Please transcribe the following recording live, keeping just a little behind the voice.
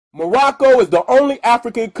Morocco is the only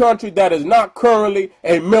African country that is not currently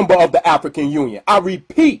a member of the African Union. I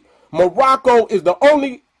repeat, Morocco is the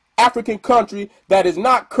only African country that is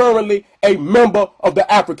not currently a member of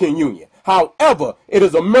the African Union. However, it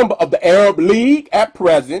is a member of the Arab League at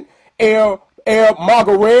present, Arab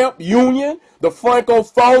Maghreb Union, the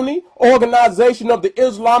Francophone Organization of the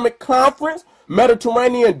Islamic Conference,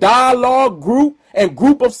 Mediterranean Dialogue Group, and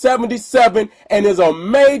Group of 77, and is a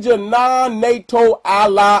major non-NATO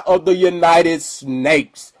ally of the United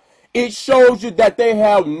States. It shows you that they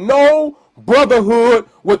have no brotherhood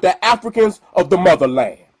with the Africans of the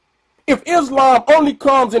motherland. If Islam only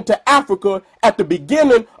comes into Africa at the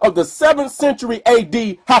beginning of the 7th century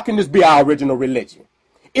AD, how can this be our original religion?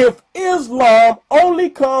 If Islam only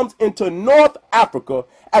comes into North Africa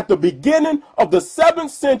at the beginning of the 7th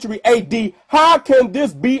century AD, how can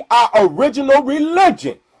this be our original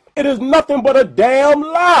religion? It is nothing but a damn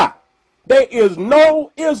lie. There is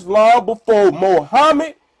no Islam before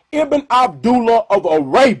Muhammad ibn Abdullah of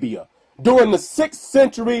Arabia during the 6th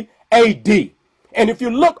century AD. And if you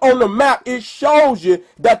look on the map, it shows you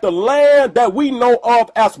that the land that we know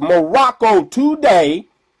of as Morocco today,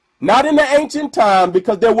 not in the ancient time,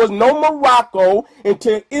 because there was no Morocco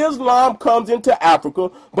until Islam comes into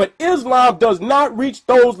Africa, but Islam does not reach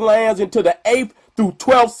those lands until the 8th through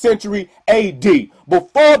 12th century AD.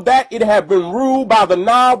 Before that, it had been ruled by the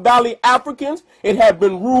Nile Valley Africans. It had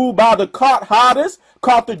been ruled by the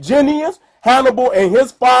Carthaginians, Hannibal and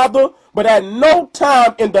his father, but at no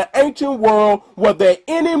time in the ancient world were there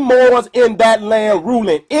any Moors in that land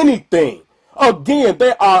ruling anything. Again,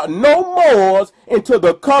 there are no Moors until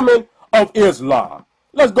the coming of Islam.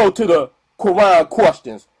 Let's go to the Quran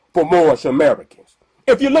questions for Moorish-Americans.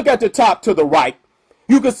 If you look at the top to the right,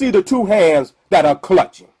 you can see the two hands that are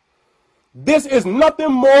clutching. This is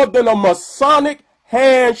nothing more than a Masonic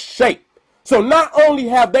handshake. So not only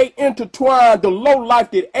have they intertwined the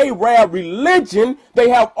low-lifted Arab religion, they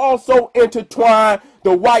have also intertwined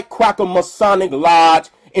the white cracker Masonic Lodge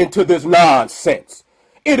into this nonsense.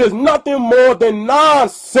 It is nothing more than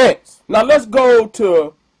nonsense. Now let's go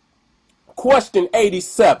to question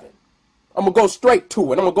 87. I'm going to go straight to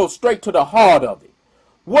it. I'm going to go straight to the heart of it.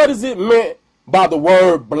 What is it meant by the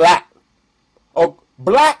word black?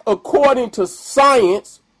 Black, according to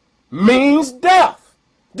science, means death.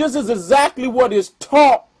 This is exactly what is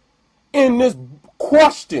taught in this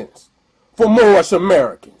questions for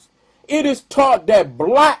Moorish-Americans. It is taught that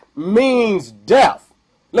black means death.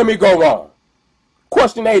 Let me go on.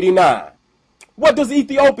 Question 89. What does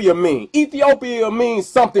Ethiopia mean? Ethiopia means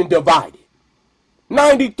something divided.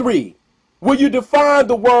 93. Will you define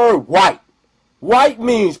the word white? White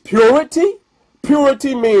means purity.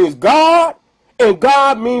 Purity means God. And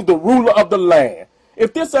God means the ruler of the land.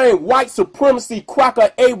 If this ain't white supremacy,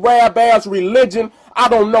 cracker, Arab-ass religion, I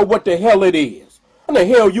don't know what the hell it is. How the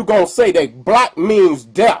hell you gonna say that black means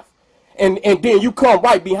death? And then you come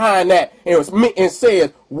right behind that and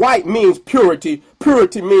says white means purity,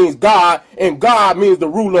 purity means God, and God means the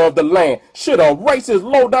ruler of the land. Shit, a racist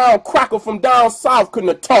low-down cracker from down south couldn't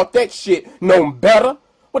have taught that shit no better.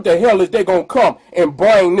 What the hell is they gonna come and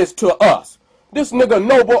bring this to us? This nigga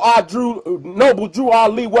Noble Drew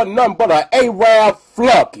Ali wasn't nothing but an Arab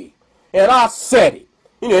flunky. And I said it.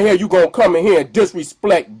 You know, here you gonna come in here and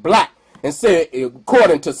disrespect black and say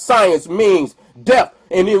according to science means death.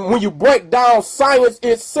 And then when you break down science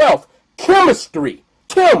itself, chemistry,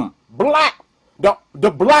 black, the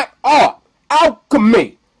black art,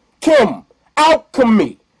 alchemy,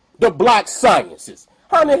 alchemy, the black sciences.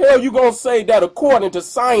 How the hell you gonna say that according to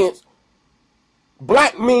science,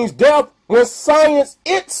 black means death when science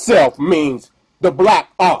itself means the black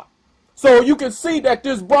art? So you can see that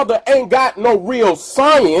this brother ain't got no real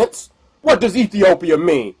science. What does Ethiopia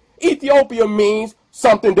mean? Ethiopia means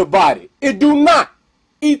something divided. It do not.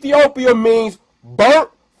 Ethiopia means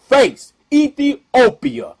burnt face.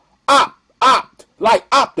 Ethiopia. Opt, like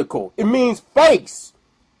optical. It means face.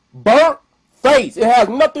 Burnt face. It has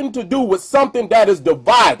nothing to do with something that is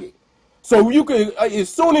divided. So you can, as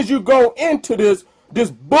soon as you go into this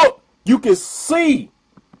book, you can see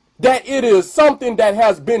that it is something that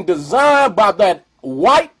has been designed by that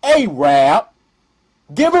white Arab,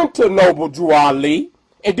 given to Noble Drew Ali,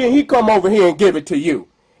 and then he come over here and give it to you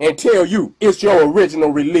and tell you it's your original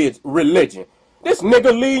religion. This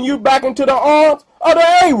nigga leading you back into the arms of the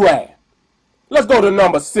Arab. Let's go to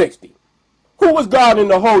number 60. Who was guarding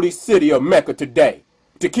the holy city of Mecca today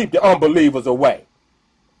to keep the unbelievers away?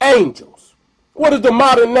 Angels. What is the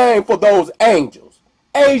modern name for those angels?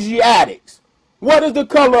 Asiatics. What is the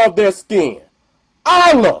color of their skin?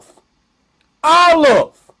 Olive.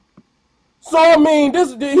 Olive. So I mean,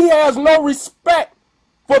 he has no respect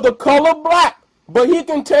for the color black, but he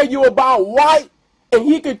can tell you about white, and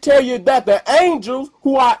he can tell you that the angels,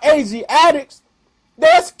 who are Asiatics,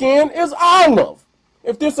 their skin is olive.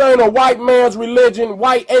 If this ain't a white man's religion,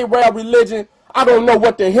 white Arab religion, I don't know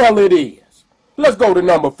what the hell it is. Let's go to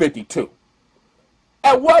number 52.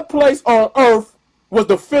 At what place on earth was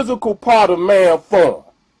the physical part of man formed?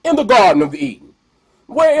 In the Garden of Eden.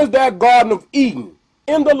 Where is that Garden of Eden?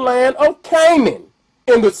 In the land of Canaan,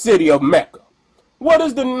 in the city of Mecca. What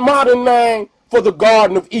is the modern name for the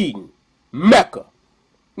Garden of Eden? Mecca.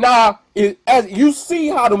 Now, as you see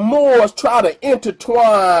how the Moors try to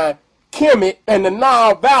intertwine Kemet and the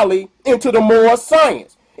Nile Valley into the Moor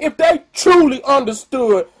science. If they truly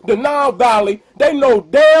understood the Nile Valley, they know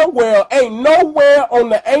damn well ain't nowhere on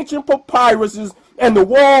the ancient papyruses and the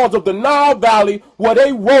walls of the Nile Valley where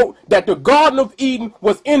they wrote that the Garden of Eden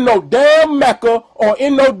was in no damn Mecca or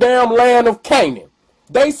in no damn land of Canaan.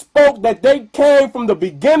 They spoke that they came from the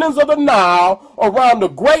beginnings of the Nile around the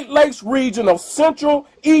Great Lakes region of Central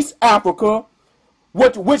East Africa,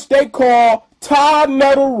 which they call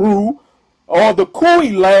Ta-Netaru, or the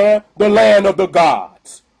Kui land, the land of the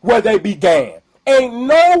gods, where they began. Ain't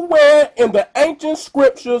nowhere in the ancient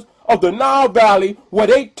scriptures of the Nile Valley where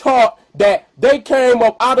they taught that they came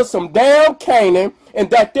up out of some damn Canaan and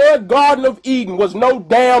that their Garden of Eden was no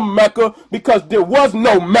damn Mecca, because there was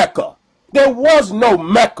no Mecca. There was no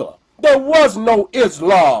Mecca. There was no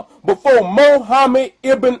Islam before Muhammad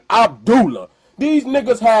ibn Abdullah. These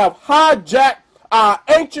niggas have hijacked our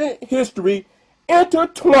ancient history,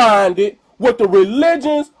 intertwined it with the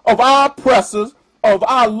religions of our oppressors, of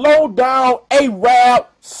our low-down Arab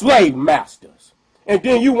slave masters. And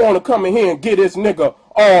then you want to come in here and get this nigga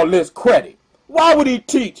all this credit. Why would he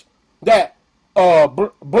teach that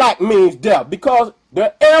black means death? Because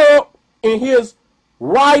the Arab, in his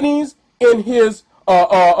writings, in his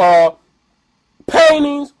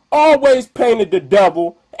paintings, always painted the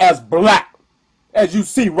devil as black, as you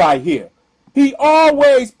see right here. He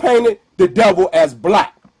always painted the devil as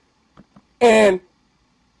black. And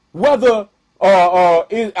whether,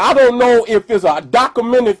 I don't know if it's a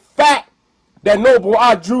documented fact that Noble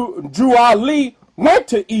Drew Ali went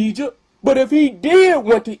to Egypt, but if he did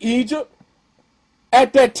went to Egypt,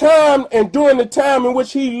 at that time and during the time in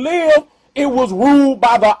which he lived, it was ruled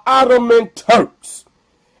by the Ottoman Turks.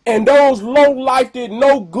 And those low-life did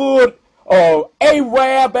no good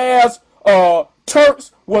Arab-ass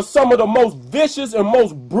Turks were some of the most vicious and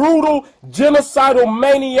most brutal genocidal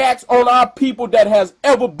maniacs on our people that has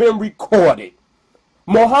ever been recorded.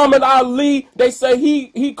 Muhammad Ali, they say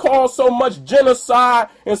he caused so much genocide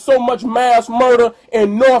and so much mass murder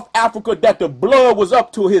in North Africa that the blood was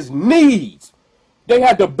up to his knees. They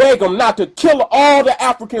had to beg him not to kill all the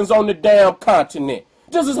Africans on the damn continent.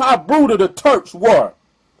 This is how brutal the Turks were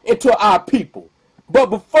into our people. But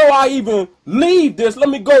before I even leave this, let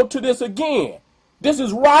me go to this again. This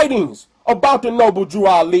is writings about the Noble Drew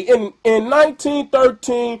Ali. In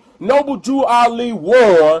 1913, Noble Drew Ali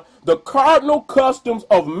warned, the cardinal customs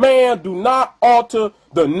of man do not alter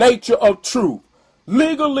the nature of truth.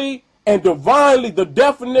 Legally and divinely, the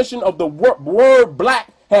definition of the word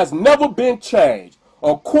black has never been changed.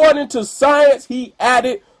 According to science, he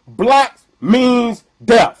added, black means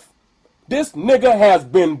death. This nigga has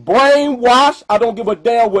been brainwashed. I don't give a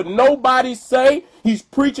damn what nobody say. He's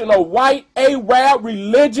preaching a white Arab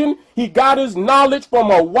religion. He got his knowledge from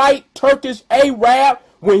a white Turkish Arab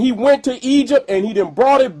when he went to Egypt, and he then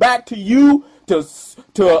brought it back to you to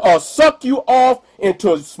suck you off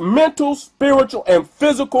into mental, spiritual, and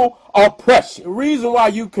physical oppression. The reason why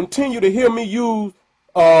you continue to hear me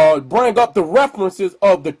bring up the references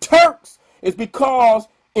of the Turks is because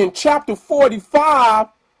in chapter 45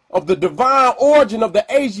 of the divine origin of the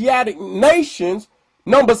Asiatic nations,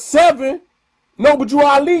 number 7, Noble Drew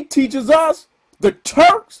Ali teaches us the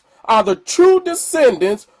Turks are the true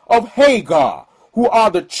descendants of Hagar, who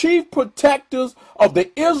are the chief protectors of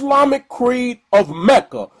the Islamic creed of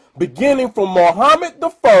Mecca, beginning from Muhammad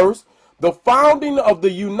I, the founding of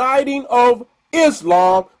the uniting of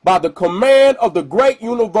Islam by the command of the great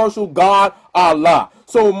universal God Allah.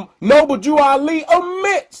 So Noble Drew Ali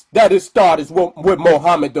admits that it started with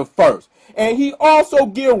Muhammad I. And he also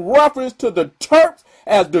gives reference to the Turks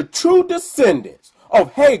as the true descendants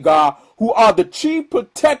of Hagar, who are the chief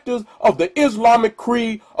protectors of the Islamic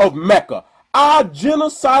creed of Mecca. Our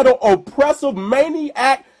genocidal, oppressive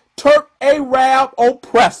maniac, Turk Arab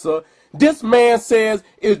oppressor, this man says,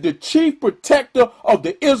 is the chief protector of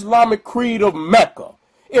the Islamic creed of Mecca.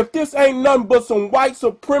 If this ain't nothing but some white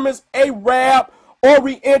supremacist, Arab,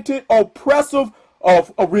 oriented, oppressive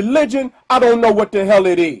of a religion, I don't know what the hell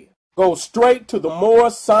it is. Go straight to the Moor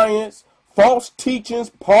science False Teachings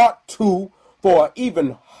Part 2 for an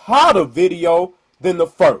even hotter video than the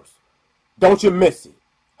first. Don't you miss it.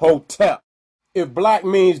 Hotel. If black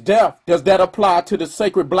means death, does that apply to the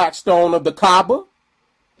sacred black stone of the Kaaba?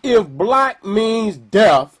 If black means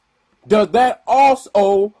death, does that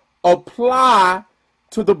also apply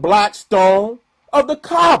to the black stone of the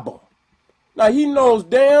Kaaba? Now he knows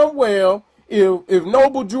damn well if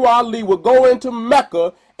Noble Drew Ali would go into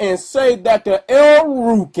Mecca and say that the El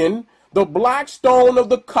Rukn, the black stone of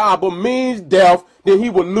the Kaaba, means death, then he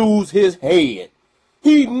would lose his head.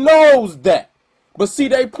 He knows that. But see,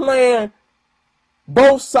 they playing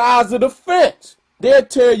both sides of the fence. They'll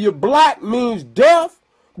tell you black means death,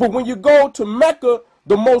 but when you go to Mecca,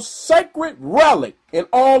 the most sacred relic in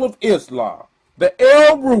all of Islam, the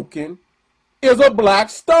El Rukn, is a black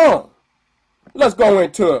stone. Let's go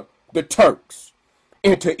into the Turks,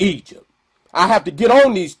 into Egypt. I have to get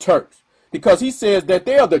on these Turks because he says that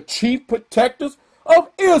they are the chief protectors of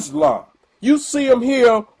Islam. You see him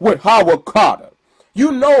here with Howard Carter.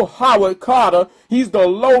 You know Howard Carter, he's the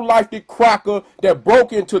low-lifed cracker that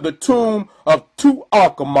broke into the tomb of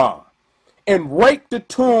Tutankhamun and raped the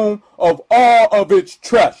tomb of all of its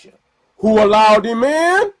treasure. Who allowed him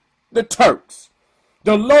in? The Turks.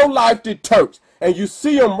 The low-lifed Turks. And you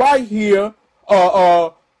see them right here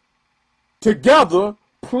together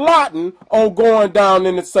plotting on going down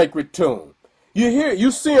in the sacred tomb.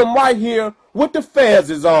 You see them right here with the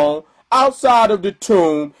fezes on outside of the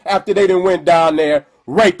tomb after they done went down there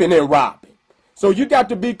raping and robbing. So you got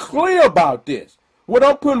to be clear about this. What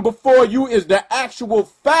I'm putting before you is the actual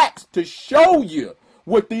facts to show you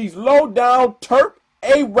what these low-down Turk,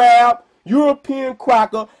 Arab, European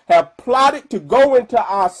cracker have plotted to go into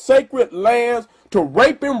our sacred lands to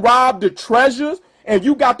rape and rob the treasures, and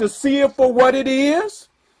you got to see it for what it is.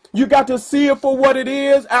 You got to see it for what it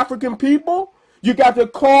is, African people. You got to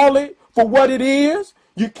call it for what it is.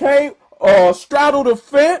 You can't straddle the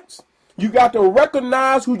fence. You got to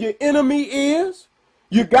recognize who your enemy is.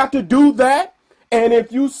 You got to do that. And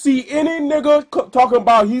if you see any nigga talking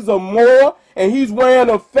about he's a Moor and he's wearing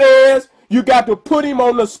a fez, you got to put him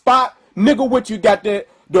on the spot. Nigga, what you got the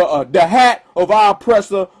hat of our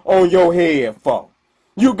oppressor on your head for?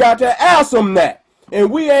 You got to ask them that.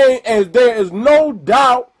 And there is no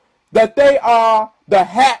doubt that they are the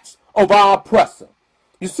hats of our oppressor.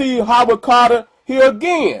 You see Howard Carter here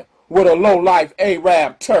again with a low-life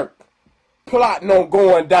Arab Turk plotting on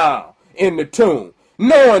going down in the tomb,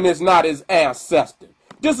 knowing it's not his ancestor.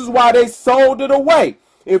 This is why they sold it away.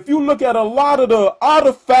 If you look at a lot of the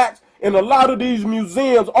artifacts in a lot of these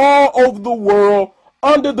museums all over the world,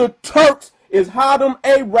 under the Turks is how them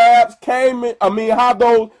Arabs came in,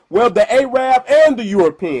 the Arab and the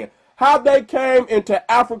European, how they came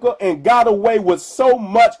into Africa and got away with so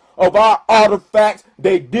much of our artifacts.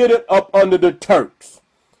 They did it up under the Turks.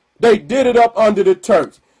 They did it up under the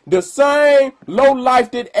Turks. The same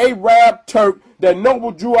low-lifed Arab Turk that Noble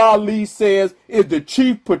Drew Ali says is the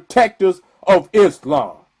chief protectors of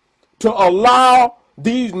Islam. To allow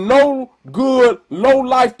these no good,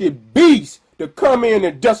 low-lifed beasts to come in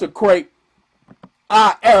and desecrate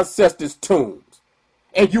our ancestors' tombs.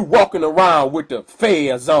 And you walking around with the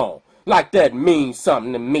fez on like that means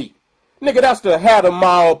something to me. Nigga, that's the hat of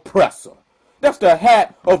my oppressor. That's the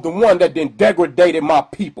hat of the one that then degraded my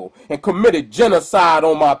people and committed genocide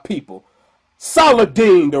on my people.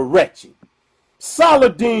 Saladin the Wretched.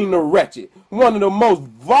 Saladin the Wretched, one of the most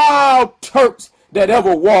vile Turks that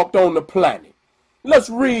ever walked on the planet. Let's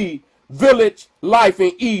read Village Life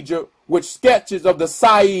in Egypt with sketches of the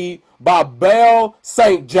Said by Bel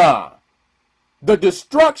St. John. The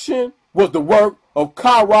destruction was the work of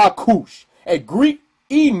Karakush, a Greek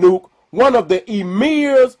eunuch, one of the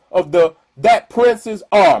emirs of that prince's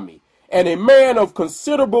army, and a man of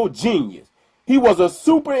considerable genius. He was a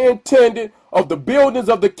superintendent of the buildings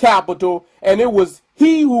of the capital, and it was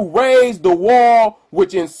he who raised the wall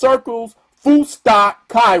which encircles Fustat,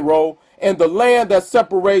 Cairo, and the land that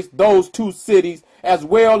separates those two cities, as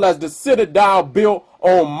well as the citadel built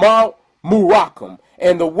on Mount Murakam,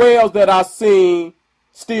 and the wells that are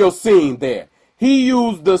still seen there. He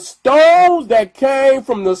used the stones that came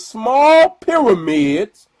from the small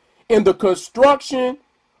pyramids in the construction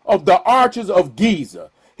of the arches of Giza.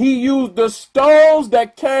 He used the stones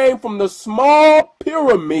that came from the small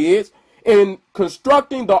pyramids in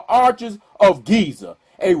constructing the arches of Giza,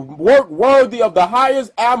 a work worthy of the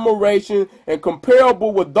highest admiration and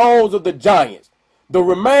comparable with those of the giants. The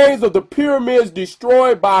remains of the pyramids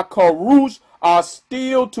destroyed by Karush are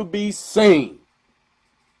still to be seen.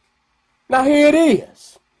 Now here it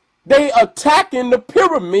is. They attacking the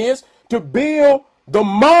pyramids to build the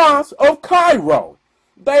mosque of Cairo.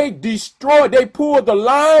 They destroyed, they pulled the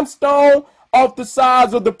limestone off the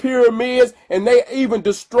sides of the pyramids, and they even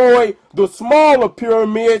destroyed the smaller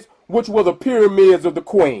pyramids, which were the pyramids of the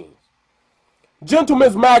queens.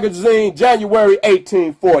 Gentleman's Magazine, January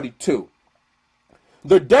 1842.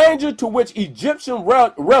 The danger to which Egyptian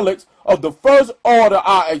relics of the first order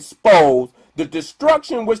are exposed, the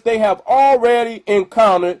destruction which they have already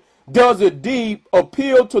encountered, does indeed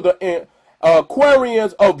appeal to the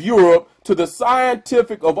Aquarians of Europe, to the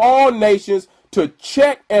scientific of all nations, to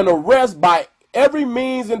check and arrest by every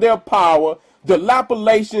means in their power the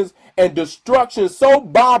dilapidations and destruction so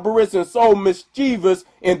barbarous and so mischievous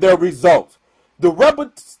in their results. The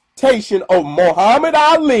reputation of Muhammad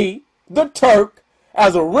Ali, the Turk,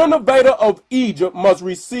 as a renovator of Egypt must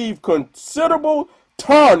receive considerable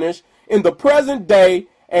tarnish in the present day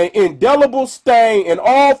and indelible stain in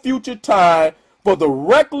all future time for the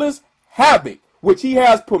reckless havoc which he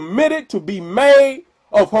has permitted to be made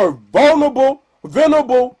of her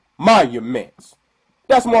venerable monuments.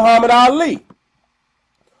 That's Muhammad Ali.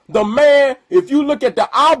 The man, if you look at the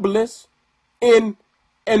obelisk in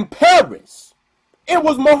Paris, it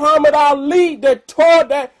was Muhammad Ali that tore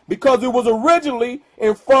that, because it was originally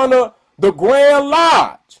in front of the Grand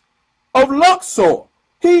Lodge of Luxor.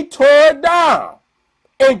 He tore it down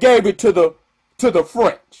and gave it to the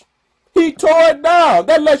French. He tore it down.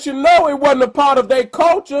 That lets you know it wasn't a part of their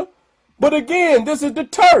culture. But again, this is the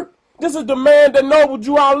Turk. This is the man that Noble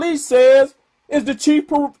Jew Ali says is the chief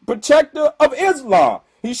protector of Islam.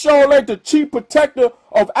 He sure ain't the chief protector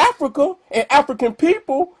of Africa and African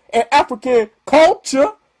people and African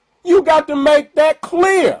culture. You got to make that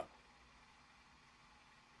clear.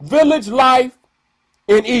 Village Life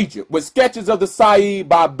in Egypt, with sketches of the Said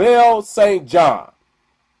by Bell St. John.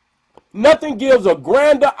 Nothing gives a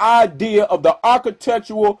grander idea of the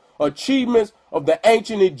architectural achievements of the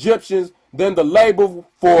ancient Egyptians than the labor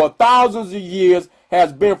for thousands of years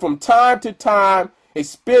has been from time to time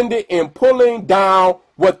expended in pulling down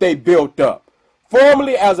what they built up.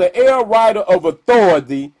 Formerly, as an air rider of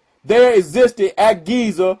authority, there existed at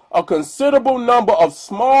Giza a considerable number of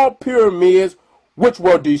small pyramids which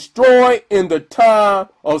were destroyed in the time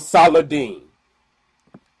of Saladin.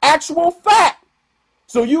 Actual fact.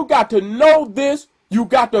 So you got to know this. You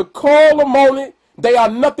got to call them on it. They are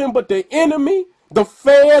nothing but the enemy. The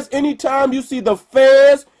fez, anytime you see the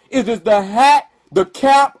fez, it is the hat, the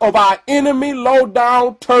cap of our enemy, low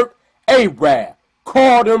down Turk Arab.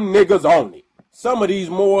 Call them niggas on it. Some of these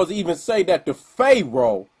Moors even say that the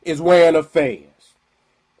Pharaoh is wearing a fez.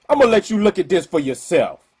 I'm going to let you look at this for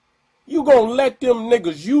yourself. You going to let them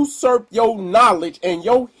niggas usurp your knowledge and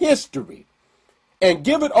your history and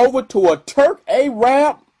give it over to a Turk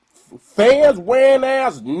Arab fez wearing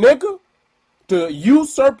ass nigga to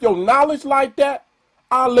usurp your knowledge like that?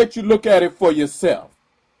 I'll let you look at it for yourself.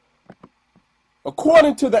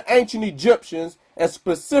 According to the ancient Egyptians, and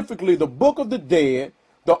specifically the Book of the Dead,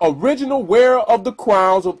 the original wearer of the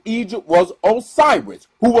crowns of Egypt was Osiris,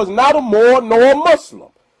 who was not a Moor nor a Muslim.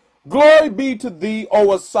 Glory be to thee,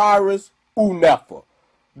 O Osiris Unefer,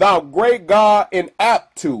 thou great God in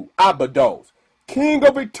Aptu, Abydos, King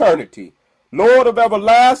of eternity, Lord of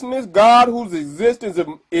everlastingness, God whose existence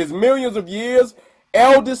is millions of years,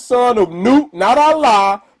 eldest son of Nut, not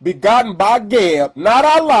Allah, begotten by Geb, not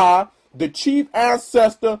Allah, the chief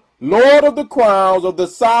ancestor, Lord of the crowns of the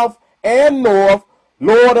south and north,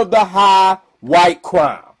 Lord of the high white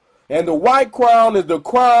crown. And the white crown is the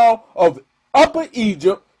crown of Upper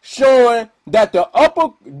Egypt, showing that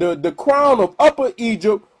the crown of Upper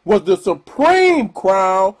Egypt was the supreme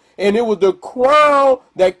crown, and it was the crown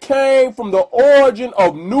that came from the origin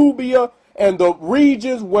of Nubia and the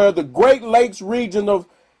regions where the Great Lakes region of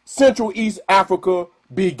Central East Africa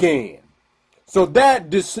began. So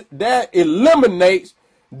that eliminates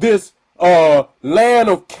this land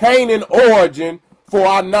of Canaan origin for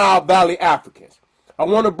our Nile Valley Africans. I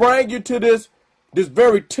want to bring you to this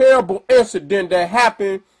very terrible incident that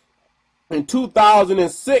happened in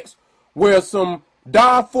 2006, where some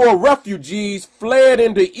Darfur refugees fled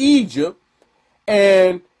into Egypt,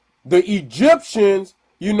 and the Egyptians,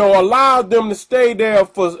 allowed them to stay there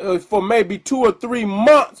for maybe 2 or 3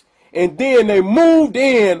 months, and then they moved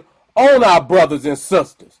in on our brothers and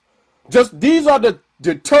sisters. These are the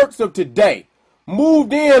Turks of today,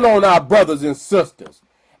 moved in on our brothers and sisters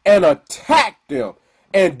and attacked them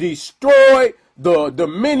and destroyed the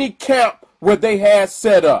mini camp where they had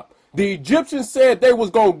set up. The Egyptians said they was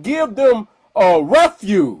going to give them a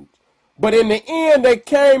refuge, but in the end they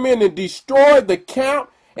came in and destroyed the camp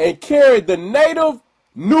and carried the native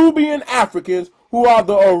Nubian Africans, who are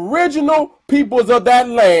the original peoples of that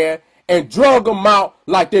land, and drug them out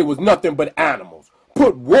like they was nothing but animals.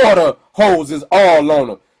 put water hoses all on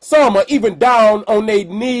them. Some are even down on their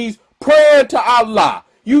knees praying to Allah.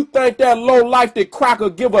 You think that low-life cracker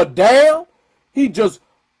give a damn? He just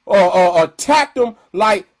attacked them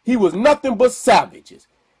like he was nothing but savages.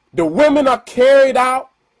 The women are carried out.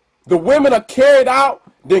 The women are carried out,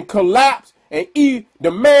 then collapse, and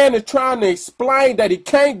the man is trying to explain that he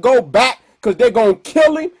can't go back because they're going to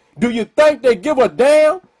kill him. Do you think they give a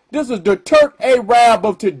damn? This is the Turk Arab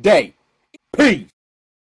of today. Peace.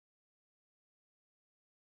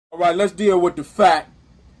 All right, let's deal with the fact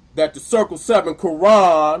that the Circle 7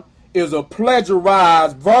 Quran is a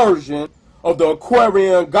plagiarized version of the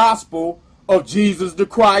Aquarian Gospel of Jesus the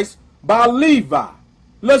Christ by Levi.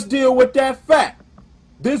 Let's deal with that fact.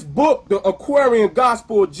 This book, the Aquarian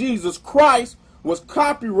Gospel of Jesus Christ, was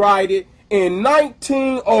copyrighted in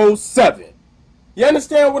 1907. You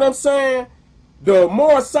understand what I'm saying? The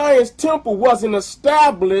Moorish-Americans Temple wasn't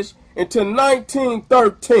established until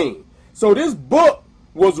 1913. So this book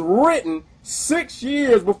was written 6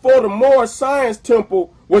 years before the Moorish-Americans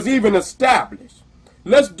Temple was even established.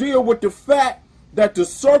 Let's deal with the fact that the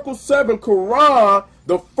Circle 7 Quran,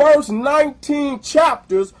 the first 19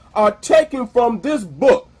 chapters, are taken from this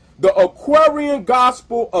book, the Aquarian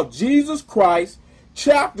Gospel of Jesus Christ.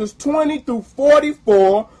 Chapters 20 through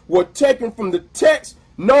 44 were taken from the text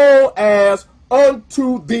known as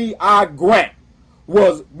Unto Thee I Grant,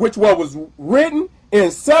 which was written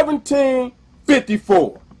in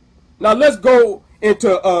 1754. Now let's go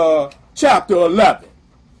into chapter 11.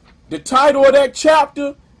 The title of that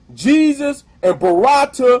chapter, Jesus and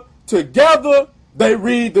Barata together, they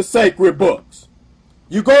read the sacred books.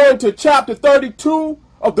 You go into chapter 32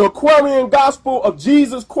 of the Aquarian Gospel of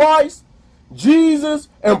Jesus Christ. Jesus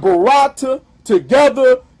and Barata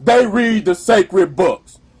together, they read the sacred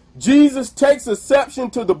books. Jesus takes exception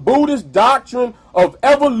to the Buddhist doctrine of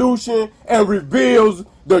evolution and reveals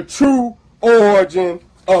the true origin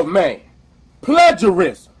of man.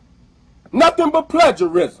 Plagiarism. Nothing but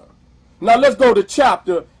plagiarism. Now let's go to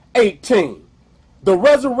chapter 18. The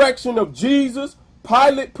resurrection of Jesus.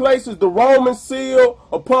 Pilate places the Roman seal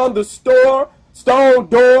upon the stone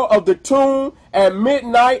door of the tomb. At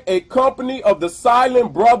midnight, a company of the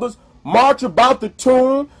silent brothers march about the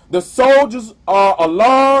tomb. The soldiers are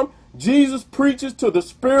alarmed. Jesus preaches to the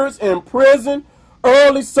spirits in prison.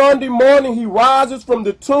 Early Sunday morning, he rises from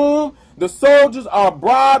the tomb. The soldiers are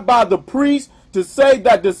bribed by the priest to say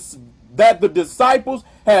that the disciples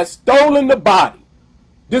had stolen the body.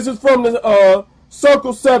 This is from the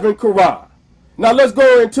Circle 7 Quran. Now let's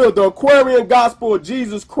go into the Aquarian Gospel of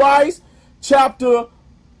Jesus Christ, chapter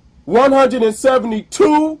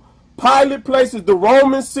 172. Pilate places the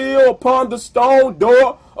Roman seal upon the stone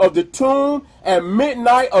door of the tomb. At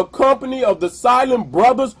midnight, a company of the silent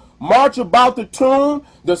brothers march about the tomb.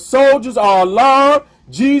 The soldiers are alarmed.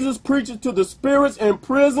 Jesus preaches to the spirits in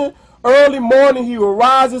prison. Early morning, he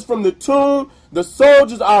arises from the tomb. The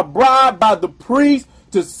soldiers are bribed by the priest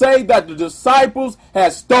to say that the disciples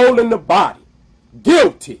had stolen the body.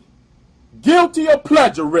 Guilty. Guilty of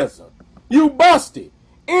plagiarism. You busted.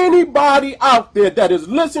 Anybody out there that is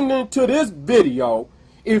listening to this video,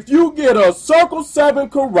 if you get a Circle 7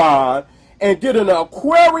 Quran and get an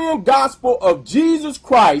Aquarian Gospel of Jesus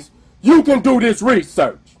Christ, you can do this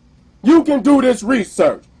research. You can do this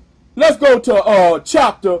research. Let's go to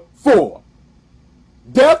chapter 4.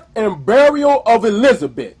 Death and burial of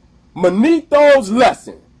Elizabeth. Manetho's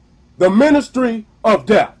lesson. The ministry of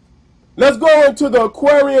death. Let's go into the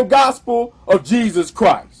Aquarian Gospel of Jesus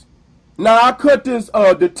Christ. Now I cut this,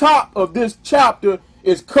 the top of this chapter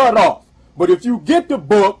is cut off. But if you get the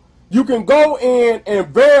book, you can go in and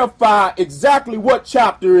verify exactly what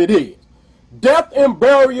chapter it is. Death and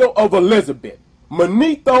burial of Elizabeth.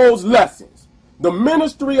 Manetho's lessons. The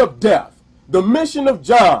ministry of death. The mission of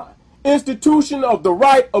John. Institution of the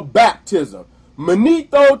rite of baptism.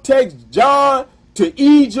 Manetho takes John to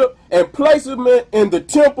Egypt and places him in the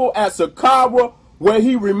temple at Saqqara, where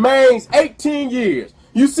he remains 18 years.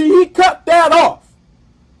 You see, he cut that off.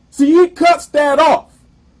 See, he cuts that off.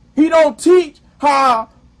 He don't teach how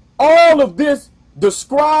all of this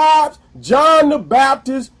describes John the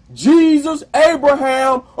Baptist, Jesus,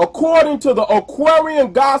 Abraham, according to the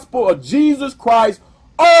Aquarian Gospel of Jesus Christ.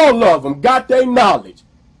 All of them got their knowledge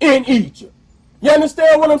in Egypt. You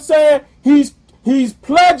understand what I'm saying? He's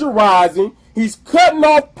plagiarizing. He's cutting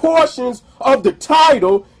off portions of the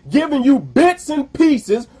title, giving you bits and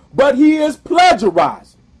pieces, but he is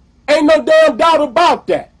plagiarizing. Ain't no damn doubt about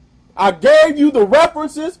that. I gave you the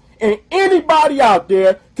references, and anybody out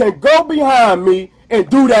there can go behind me and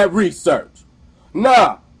do that research.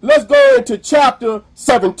 Now, let's go into chapter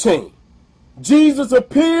 17. Jesus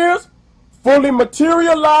appears, fully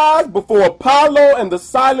materialized before Apollo and the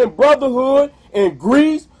Silent Brotherhood in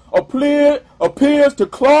Greece, appears to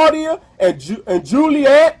Claudia and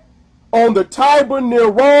Juliet on the Tiber near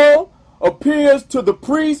Rome, appears to the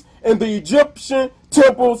priests in the Egyptian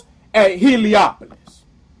temples at Heliopolis.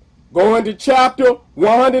 Go into chapter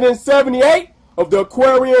 178 of the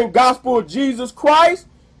Aquarian Gospel of Jesus Christ.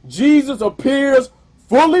 Jesus appears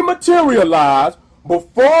fully materialized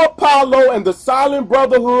before Apollo and the Silent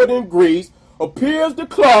Brotherhood in Greece, appears to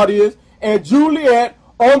Claudius and Juliet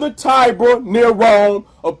on the Tiber near Rome,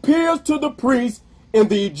 appears to the priests in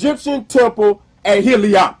the Egyptian temple at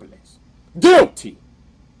Heliopolis. Guilty.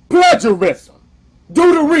 Plagiarism.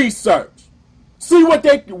 Do the research. See what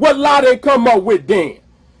lie they come up with then.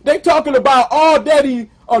 They talking about all that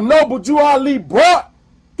Noble Jew Ali brought.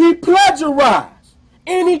 He plagiarized.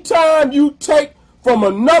 Anytime you take from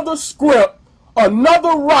another script,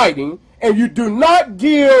 another writing, and you do not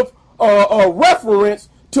give a reference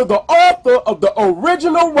to the author of the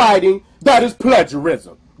original writing, that is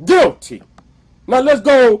plagiarism. Guilty. Now let's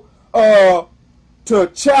go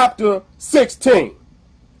to chapter 16.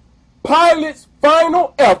 Pilate's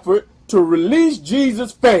final effort to release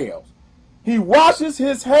Jesus fails. He washes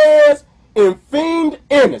his hands in feigned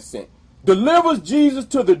innocence, delivers Jesus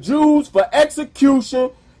to the Jews for execution.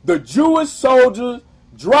 The Jewish soldiers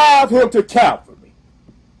drive him to Calvary.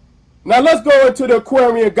 Now let's go into the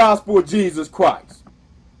Aquarian Gospel of Jesus Christ.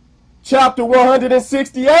 Chapter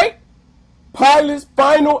 168, Pilate's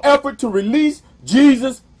final effort to release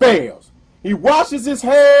Jesus fails. He washes his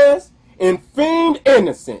hands in feigned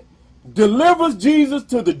innocence, delivers Jesus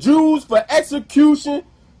to the Jews for execution.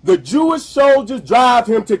 The Jewish soldiers drive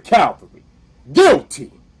him to Calvary.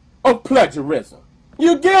 Guilty of plagiarism.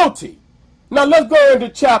 You're guilty. Now let's go into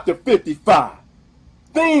chapter 55.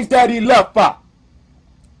 Things that he left out.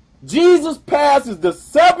 Jesus passes the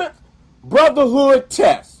 7th brotherhood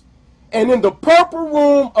test, and in the purple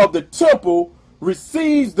room of the temple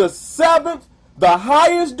receives the 7th, the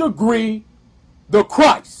highest degree, the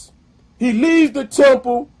Christ. He leaves the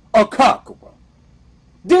temple a conqueror.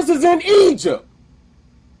 This is in Egypt.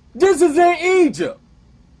 This is in Egypt.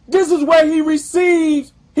 This is where he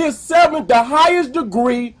receives his 7th, the highest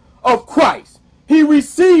degree of Christ. He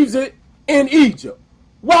receives it in Egypt.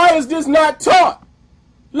 Why is this not taught?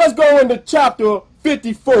 Let's go into chapter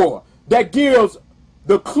 54 that gives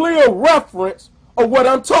the clear reference of what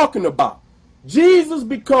I'm talking about. Jesus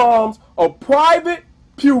becomes a private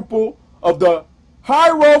pupil of the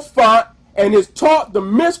Hierophant and is taught the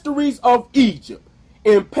mysteries of Egypt.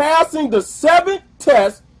 In passing the 7th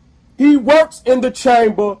test, he works in the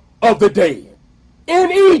chamber of the dead.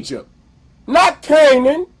 In Egypt, not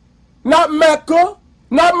Canaan, not Mecca,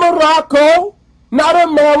 not Morocco, not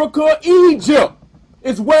America. Egypt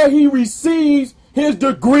is where he receives his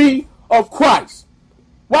degree of Christ.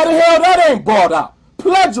 Why the hell that ain't brought out?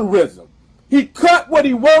 Plagiarism. He cut what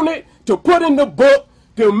he wanted to put in the book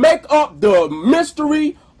to make up the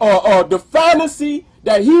mystery or the fantasy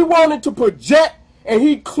that he wanted to project, and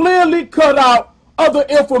he clearly cut out other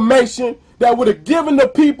information that would have given the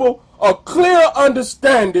people a clear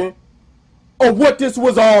understanding of what this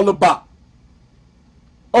was all about.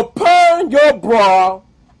 Upon your brow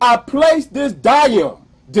I place this diadem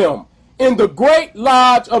in the great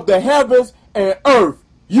lodge of the heavens and earth.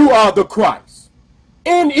 You are the Christ.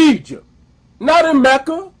 In Egypt, not in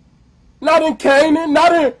Mecca, not in Canaan,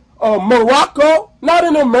 not in Morocco, not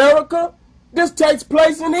in America. This takes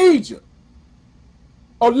place in Egypt.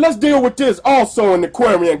 Oh, let's deal with this also in the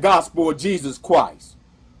Aquarian Gospel of Jesus Christ.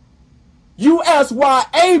 You ask why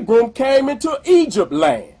Abram came into Egypt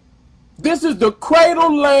land. This is the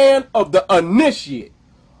cradle land of the initiate.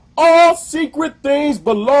 All secret things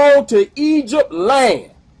belong to Egypt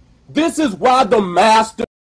land. This is why the master